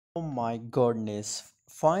Oh my goodness.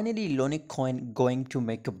 Finally, Lunc coin going to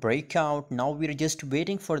make a breakout. Now we're just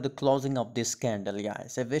waiting for the closing of this candle,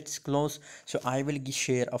 guys. If it's closed, so I will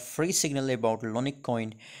share a free signal about Lunc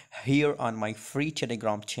coin here on my free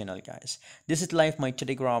Telegram channel, guys. This is live my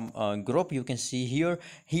Telegram group. You can see here.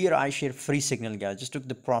 Here I share free signal, guys. Just took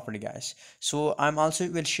the profit, guys. So I'm also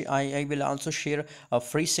I will also share a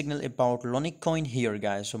free signal about Lunc coin here,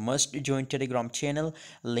 guys. So must join Telegram channel.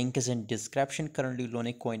 Link is in description. Currently,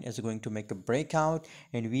 Lunc coin is going to make a breakout,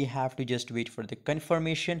 and we have to just wait for the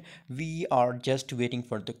confirmation. We are just waiting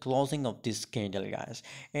for the closing of this candle, guys.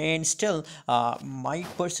 And still, my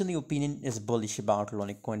personal opinion is bullish about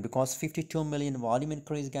Lunc coin because 52 million volume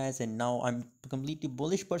increase, guys, and now I'm completely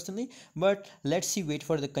bullish personally. But let's see, wait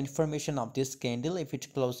for the confirmation of this candle. If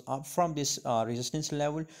it close up from this resistance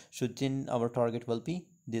level, so then our target will be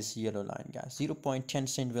this yellow line, guys. 0.10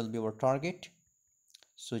 cent will be our target,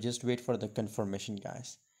 so just wait for the confirmation,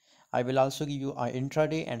 guys. I will also give you our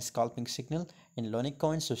intraday and scalping signal in Lunc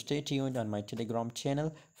coin, so stay tuned on my Telegram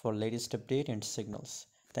channel for latest update and signals.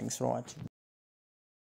 Thanks for watching.